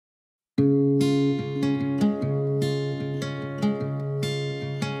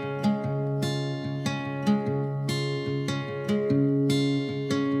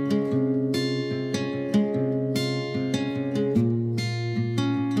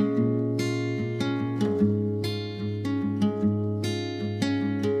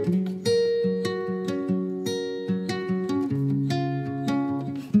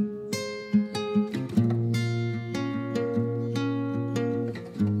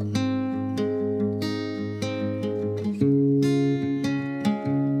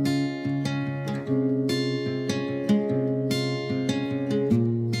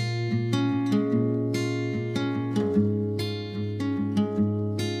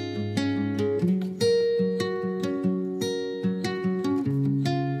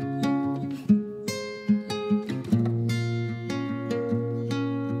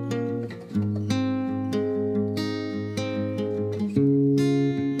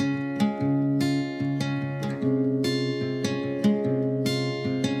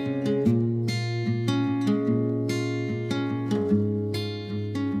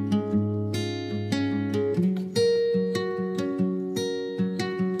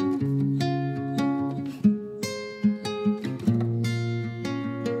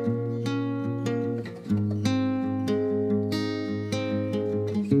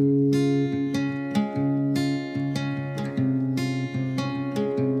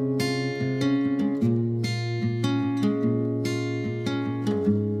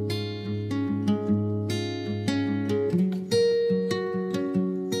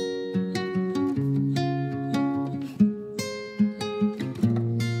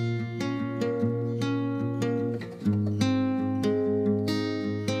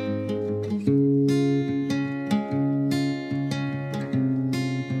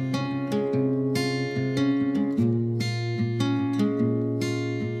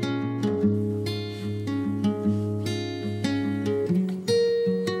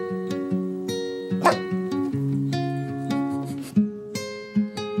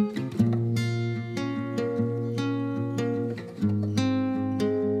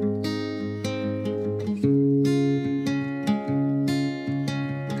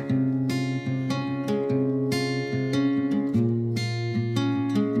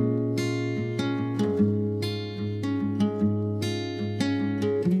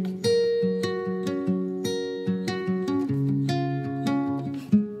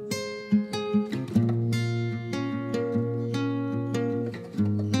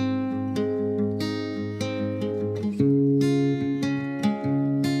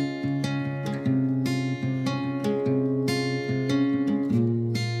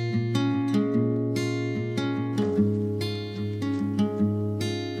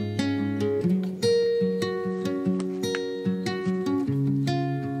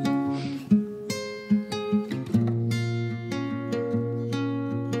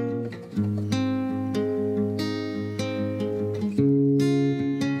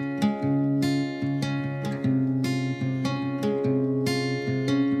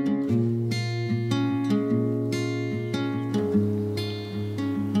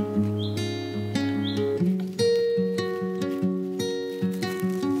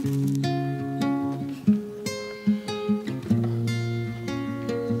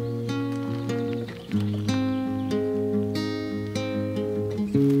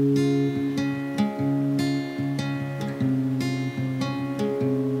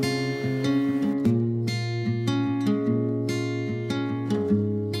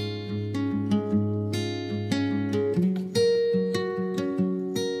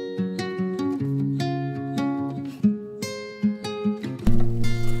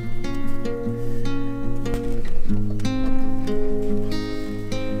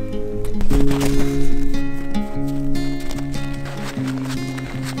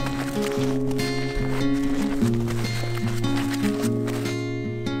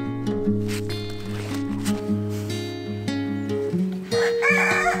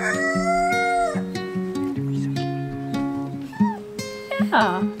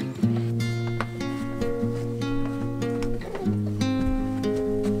Ja.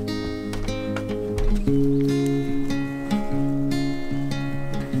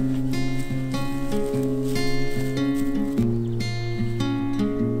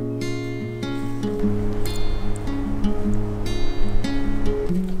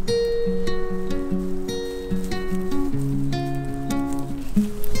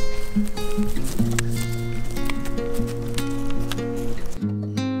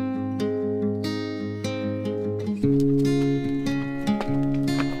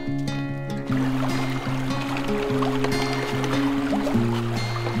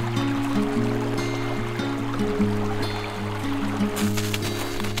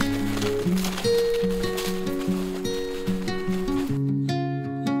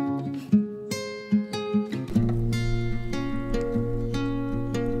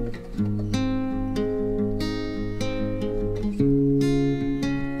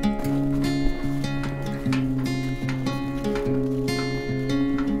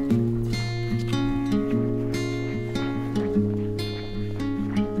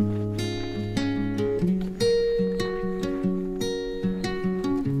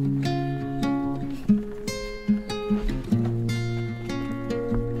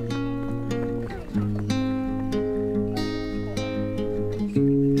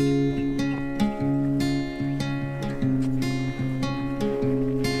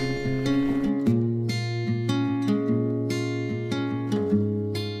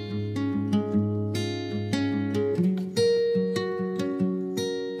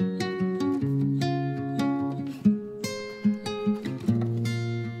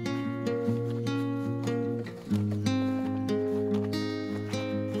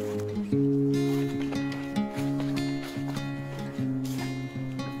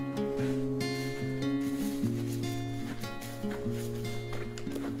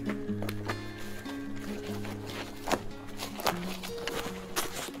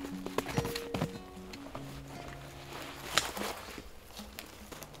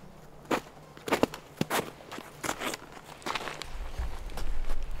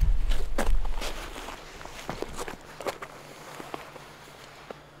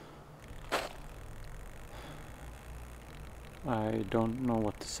 I don't know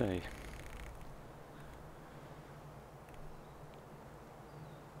what to say.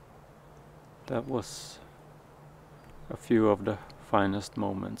 That was a few of the finest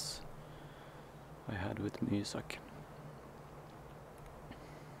moments I had with music.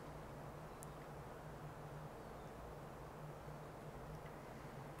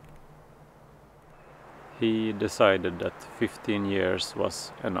 He decided that 15 years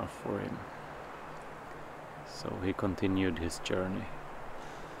was enough for him. So he continued his journey.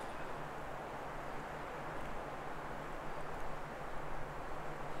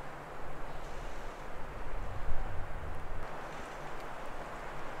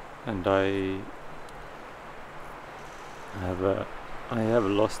 And I have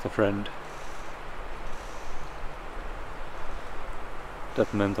lost a friend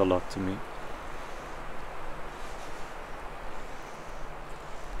that meant a lot to me.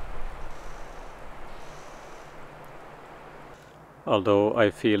 Although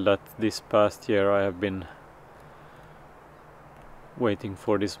I feel that this past year I have been waiting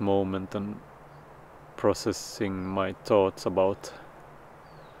for this moment and processing my thoughts about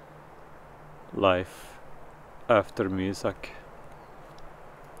life after music.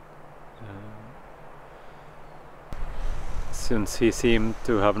 Since he seemed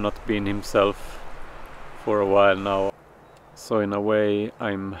to have not been himself for a while now, so in a way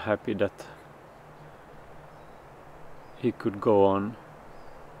I'm happy that he could go on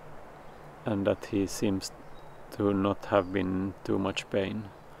and that he seems to not have been in too much pain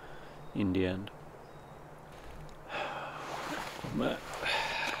in the end.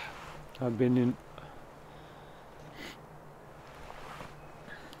 I've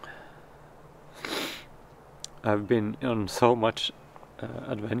been on so much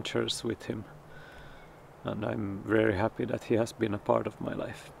adventures with him, and I'm very happy that he has been a part of my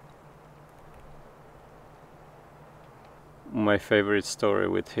life. My favorite story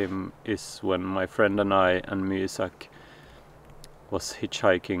with him is when my friend and I and Misak was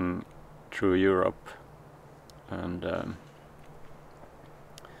hitchhiking through Europe, and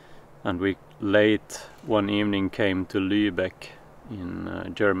we late one evening came to Lübeck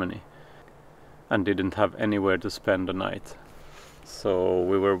in Germany and didn't have anywhere to spend the night. So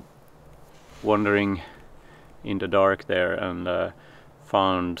we were wandering in the dark there and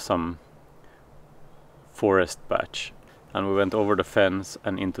found some forest patch. And we went over the fence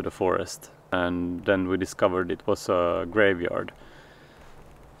and into the forest. And then we discovered it was a graveyard.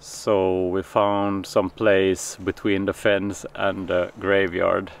 So we found some place between the fence and the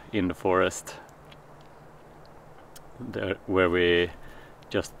graveyard in the forest, there where we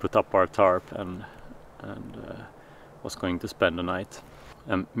just put up our tarp and was going to spend the night.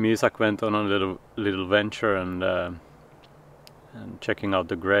 And Misak went on a little venture and checking out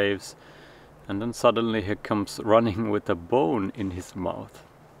the graves, and then suddenly he comes running with a bone in his mouth.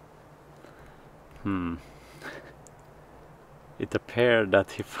 It appeared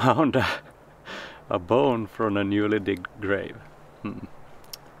that he found a bone from a newly digged grave.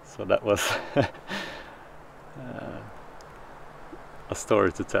 So that was a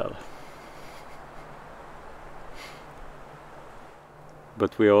story to tell.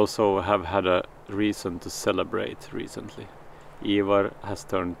 But we also have had a reason to celebrate recently. Ivar has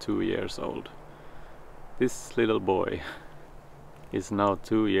turned 2 years old. This little boy is now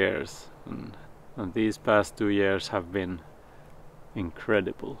 2 years, and these past 2 years have been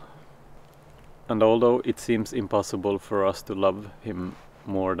incredible. And although it seems impossible for us to love him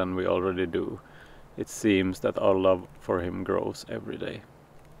more than we already do, it seems that our love for him grows every day.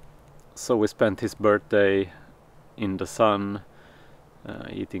 So we spent his birthday in the sun,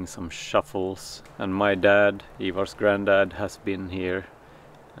 eating some chaffles, and my dad, Ivar's granddad, has been here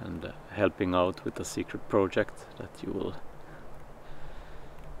and helping out with a secret project that you will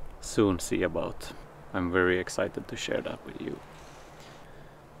soon see about. I'm very excited to share that with you.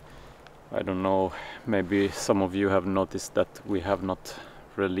 I don't know, maybe some of you have noticed that we have not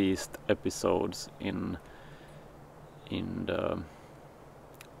released episodes in the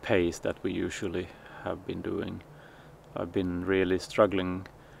pace that we usually have been doing. I've been really struggling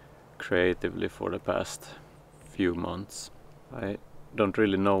creatively for the past few months. I don't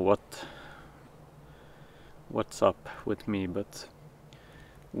really know what's up with me, but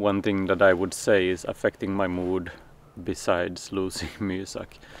one thing that I would say is affecting my mood, besides losing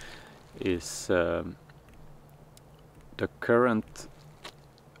Misak, is the current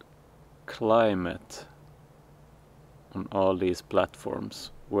climate on all these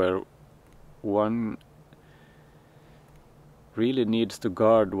platforms, where one really needs to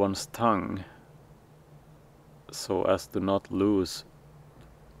guard one's tongue so as to not lose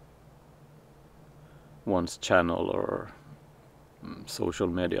one's channel or social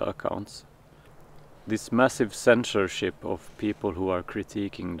media accounts. This massive censorship of people who are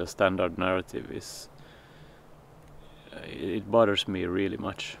critiquing the standard narrative it bothers me really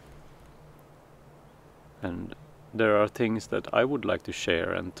much. And there are things that I would like to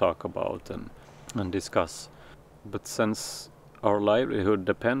share and talk about and discuss. But since our livelihood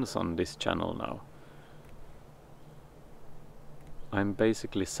depends on this channel now, I'm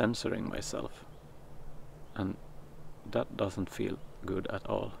basically censoring myself. And that doesn't feel good at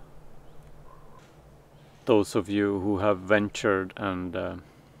all. Those of you who have ventured and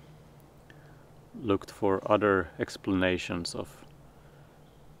looked for other explanations of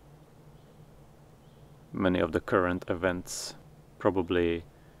many of the current events probably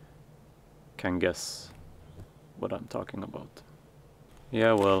can guess what I'm talking about.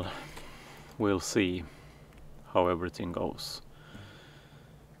 Yeah, well, we'll see how everything goes.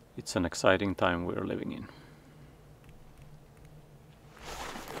 It's an exciting time we're living in.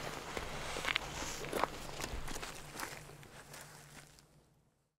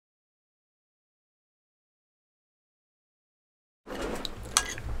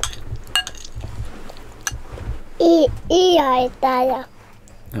 Jag är där.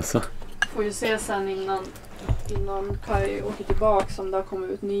 Jaså? Får ju se sen innan Kaj åker tillbaka om det har kommit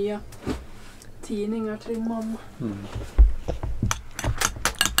ut nya tidningar till din mamma.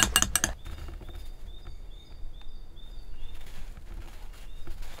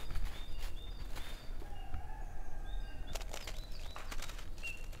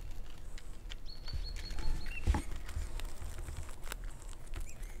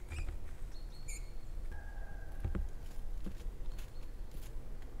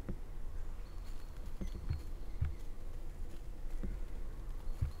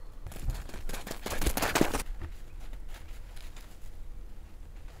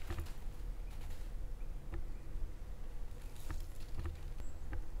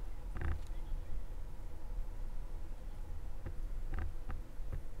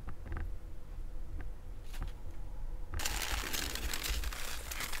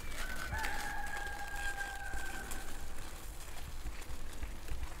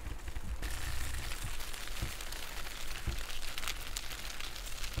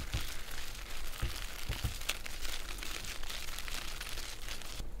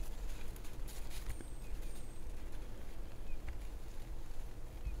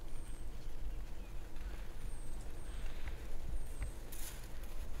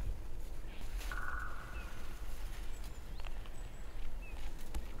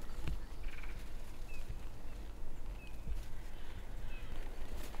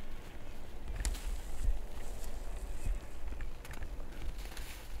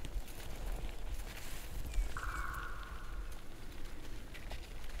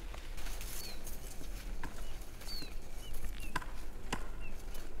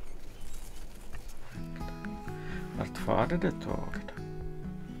 Vart far det tåget?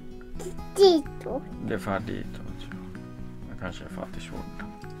 Ditåt. Det far ditåt, ja. Jag kanske far till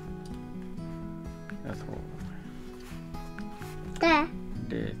Sjundan. Jag tror Där.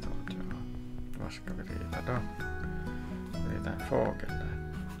 ditåt, ja. Vad ska vi rita då? Rita en fågel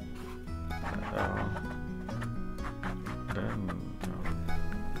där. Ja. Den tar vi.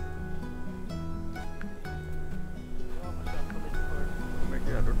 Hur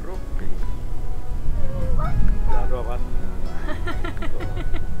mycket har du druckit? Ja, du har varit.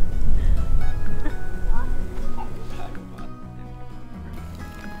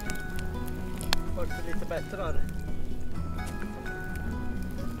 Vart det lite bättre?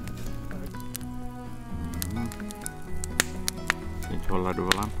 Inte håller du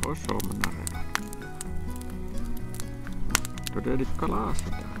väl an på så med redan? Då det är ditt kalas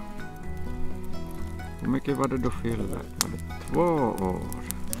där. Hur mycket var det du fyllde? Var det 2 år?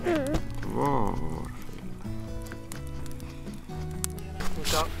 2 år fyllde. Vi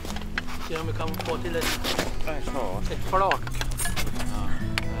ska se om vi kan få till ett flak. Ja, så.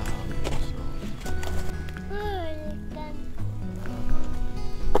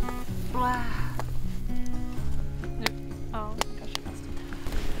 Ja, kanske mest.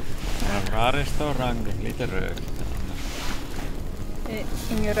 En bra restaurang, lite rök.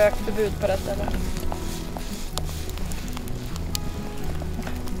 Ingen rökförbud på detta eller?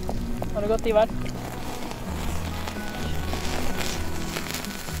 Har du gått Ivar?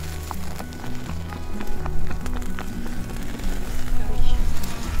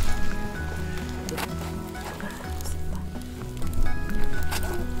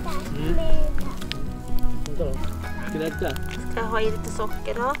 Grädde. Ska jag ha i lite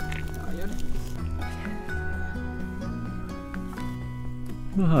socker då? Ja, gör det.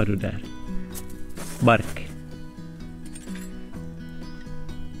 Vad har du där? Bark.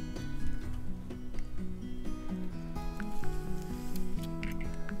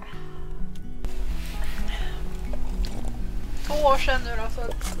 Två år sedan nu då så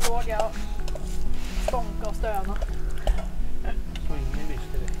låg jag stånka och stöna. Så ingen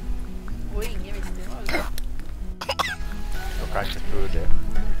visste det. Och ingen visste vad det var. Då kanske tror det.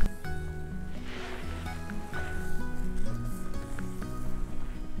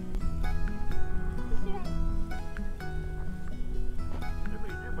 Det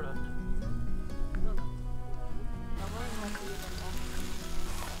blir ju blött.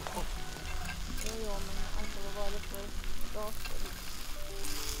 Ja, men alltså vad var det för dator?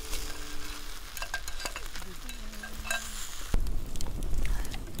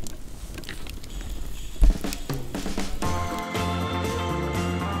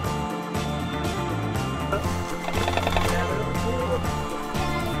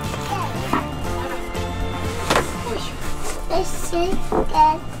 En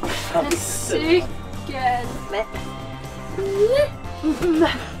cykel. En cykel! Men.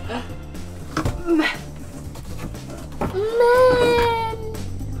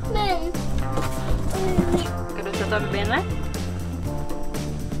 Ska du sätta över benet?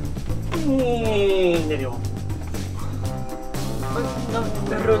 Det är jag.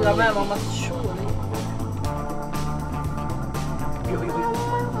 De rullar med mammas kjol.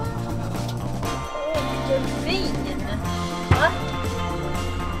 Fin! Va?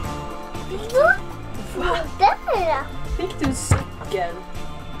 Vad där? Fick du en cykel?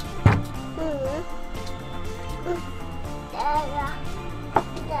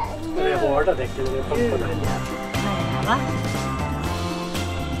 Det är hårda däck. Det är på det. Va?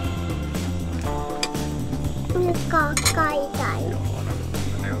 Nu skakar i dig.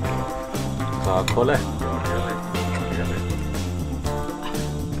 Kakole.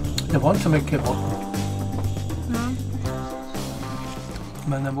 Det var inte så mycket på.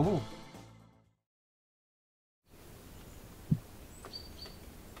 Men den var god.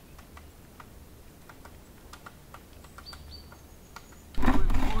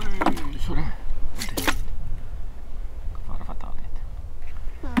 Sådär. Varva ta lite.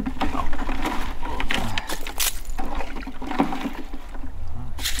 Ja.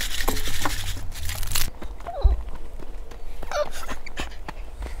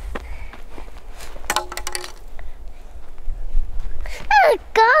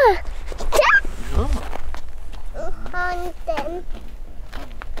 Handen.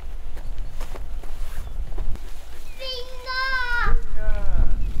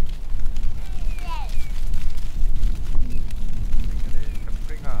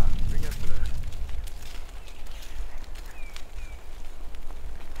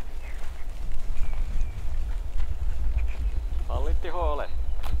 Fallit i hålet.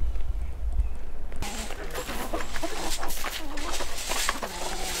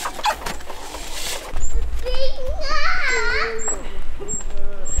 Springa!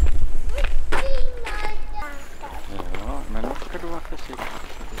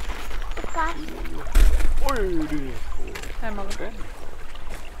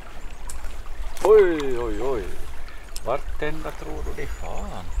 Oj, oj, oj. Vartenda tror du det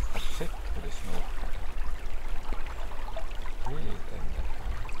fan? Sätt på det snart.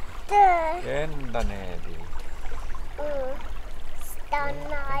 Helt ända ner dit.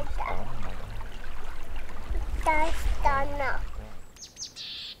 Stanna där. Där stanna.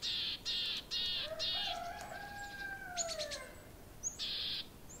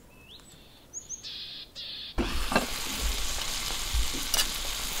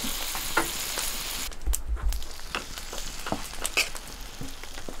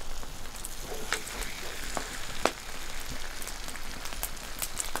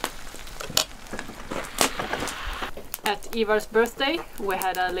 At Ivar's birthday we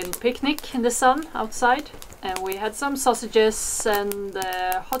had a little picnic in the sun outside, and we had some sausages and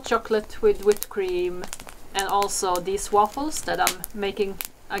hot chocolate with whipped cream, and also these waffles that I'm making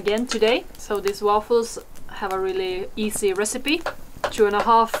again today. So these waffles have a really easy recipe.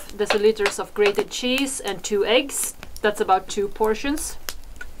 2.5 deciliters of grated cheese and 2 eggs. That's about 2 portions.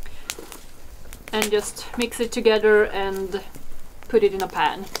 And just mix it together and put it in a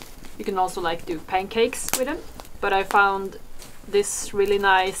pan. You can also like do pancakes with them. But I found this really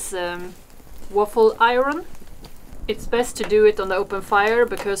nice waffle iron. It's best to do it on the open fire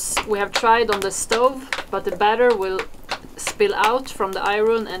because we have tried on the stove, but the batter will spill out from the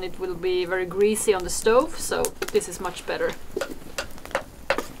iron and it will be very greasy on the stove, so this is much better.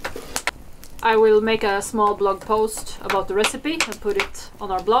 I will make a small blog post about the recipe and put it on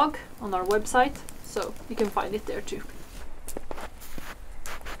our blog, on our website, so you can find it there too.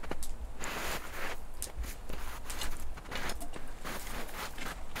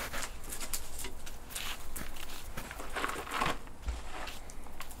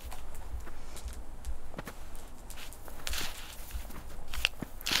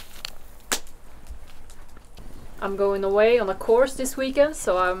 I'm going away on a course this weekend,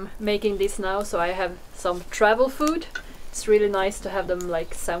 so I'm making this now so I have some travel food. It's really nice to have them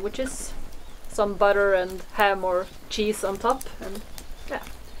like sandwiches. Some butter and ham or cheese on top, and yeah,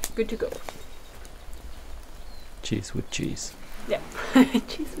 good to go. Cheese with cheese. Yeah,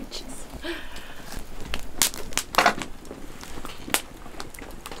 cheese with cheese.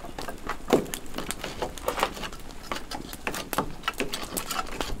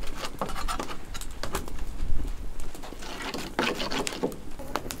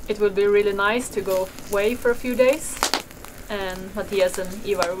 It will be really nice to go away for a few days, and Mathias and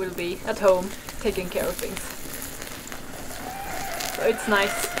Ivar will be at home taking care of things. So it's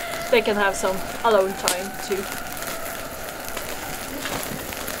nice, they can have some alone time too.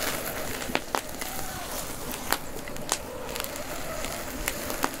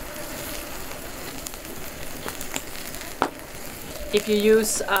 If you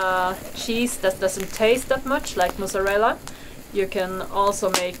use cheese that doesn't taste that much, like mozzarella, you can also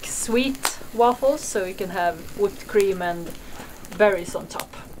make sweet waffles, so you can have whipped cream and berries on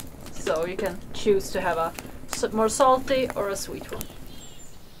top. So you can choose to have a more salty or a sweet one.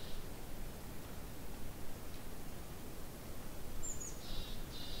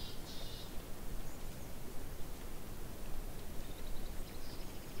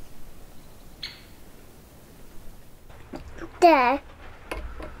 Där.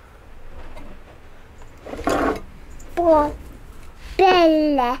 På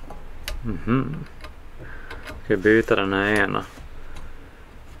Belle. Ska jag byta den här ena?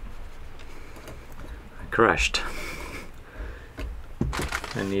 I crashed.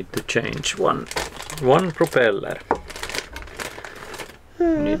 I need to change one propeller.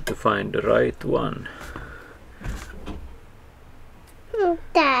 Need to find the right one.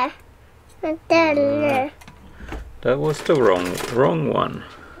 Där. Där. That was the wrong one.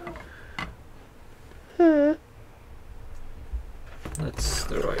 That's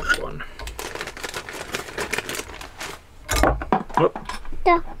the right one. Oh,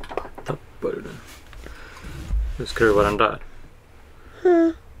 tappade den. Nu skruvar den där.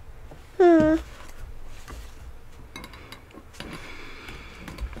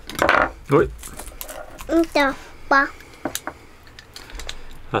 Oj. Tappa.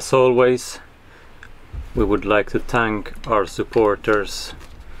 As always, we would like to thank our supporters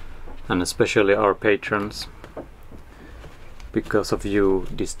and especially our patrons. Because of you,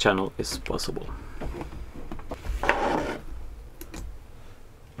 this channel is possible.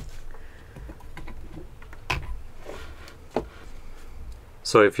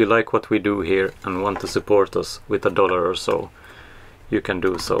 So if you like what we do here and want to support us with $1 or so, you can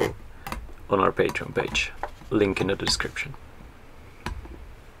do so on our Patreon page. Link in the description.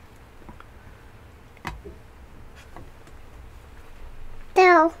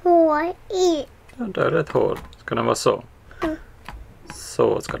 Där hål i. Ja, där är ett hål. Ska den vara så?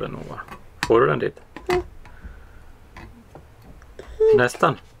 Så ska den nog vara. Får du den dit?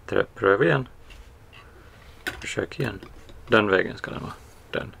 Nästan. Pröv igen. Försök igen. Den vägen ska den vara.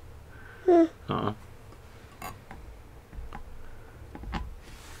 Den. Ja.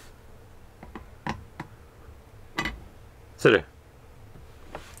 Ser du?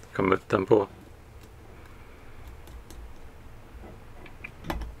 Kom upp den på.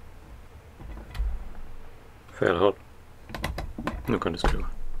 Fel håll. Nu kan du skruva.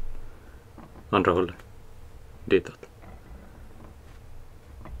 Andra hållet. Ditåt.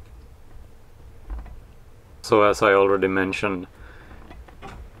 So as I already mentioned,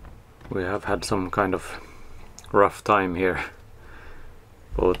 we have had some kind of rough time here.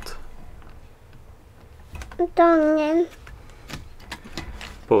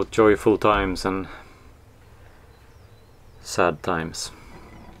 Both joyful times and sad times.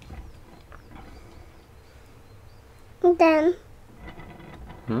 Den.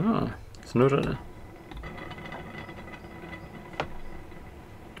 Snurrar den.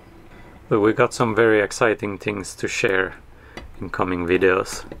 But we got some very exciting things to share in coming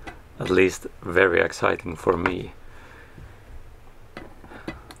videos. At least very exciting for me.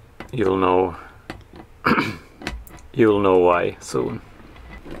 You'll know you'll know why soon.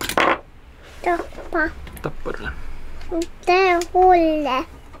 Tappar den. Där håller.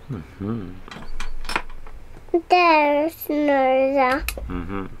 Mhm. Där snurrar.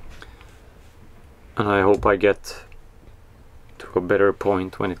 And I hope I get to a better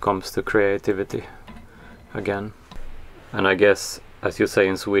point when it comes to creativity again. And I guess, as you say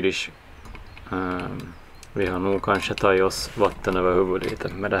in Swedish, vi har nog kanske tagit oss vatten över huvudet lite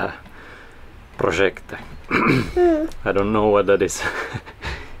med det här projektet. I don't know what that is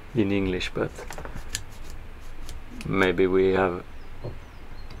in English, but maybe we have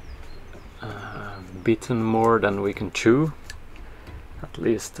bitten more than we can chew. At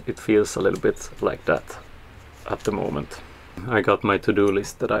least it feels a little bit like that at the moment. I got my to-do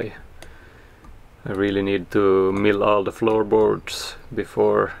list that I really need to mill all the floorboards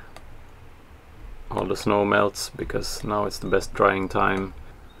before all the snow melts, because now it's the best drying time,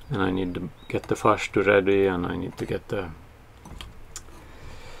 and I need to get the farstu ready, and I need to get the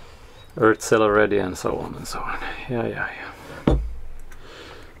earth cellar ready, and so on and so on. Yeah.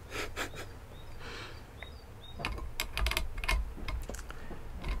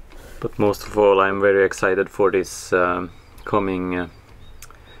 But most of all, I'm very excited for this coming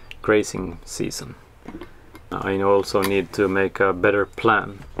grazing season. I also need to make a better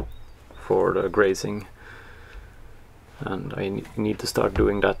plan for the grazing, and I need to start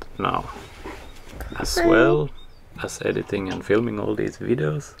doing that now, as well as editing and filming all these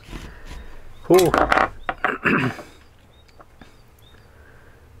videos.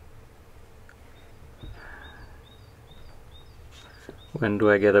 When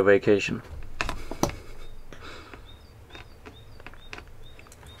do I get a vacation?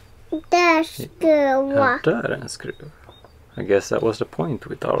 Där skruva. Där är en skruv. I guess that was the point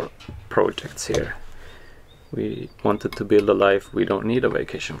with our projects here. We wanted to build a life we don't need a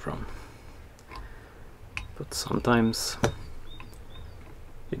vacation from. But sometimes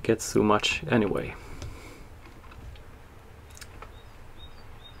it gets too much anyway.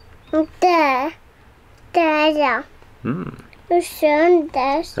 Där. Där ja. Och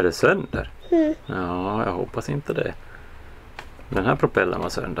sönder. Är det sönder? Ja, jag hoppas inte det. Den här propellern var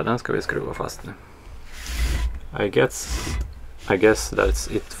sönder, den ska vi skruva fast nu. I guess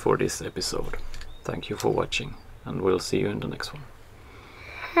that's it for this episode. Thank you for watching, and we'll see you in the next one.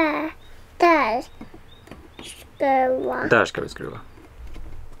 Här. Där. Skruva. Där ska vi skruva.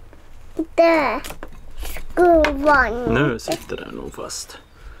 Där. Skruvan. Nu sitter den nog fast.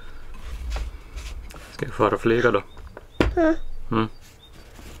 Ska vi fara och flyga då?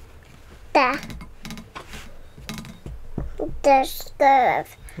 Där. Där skruv.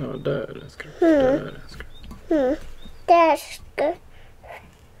 Ja, där är en skruv. Där är en skruv. Där skruv.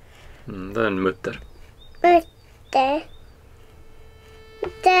 Där är en mutter. Mutter.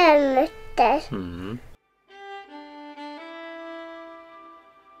 Där mutter.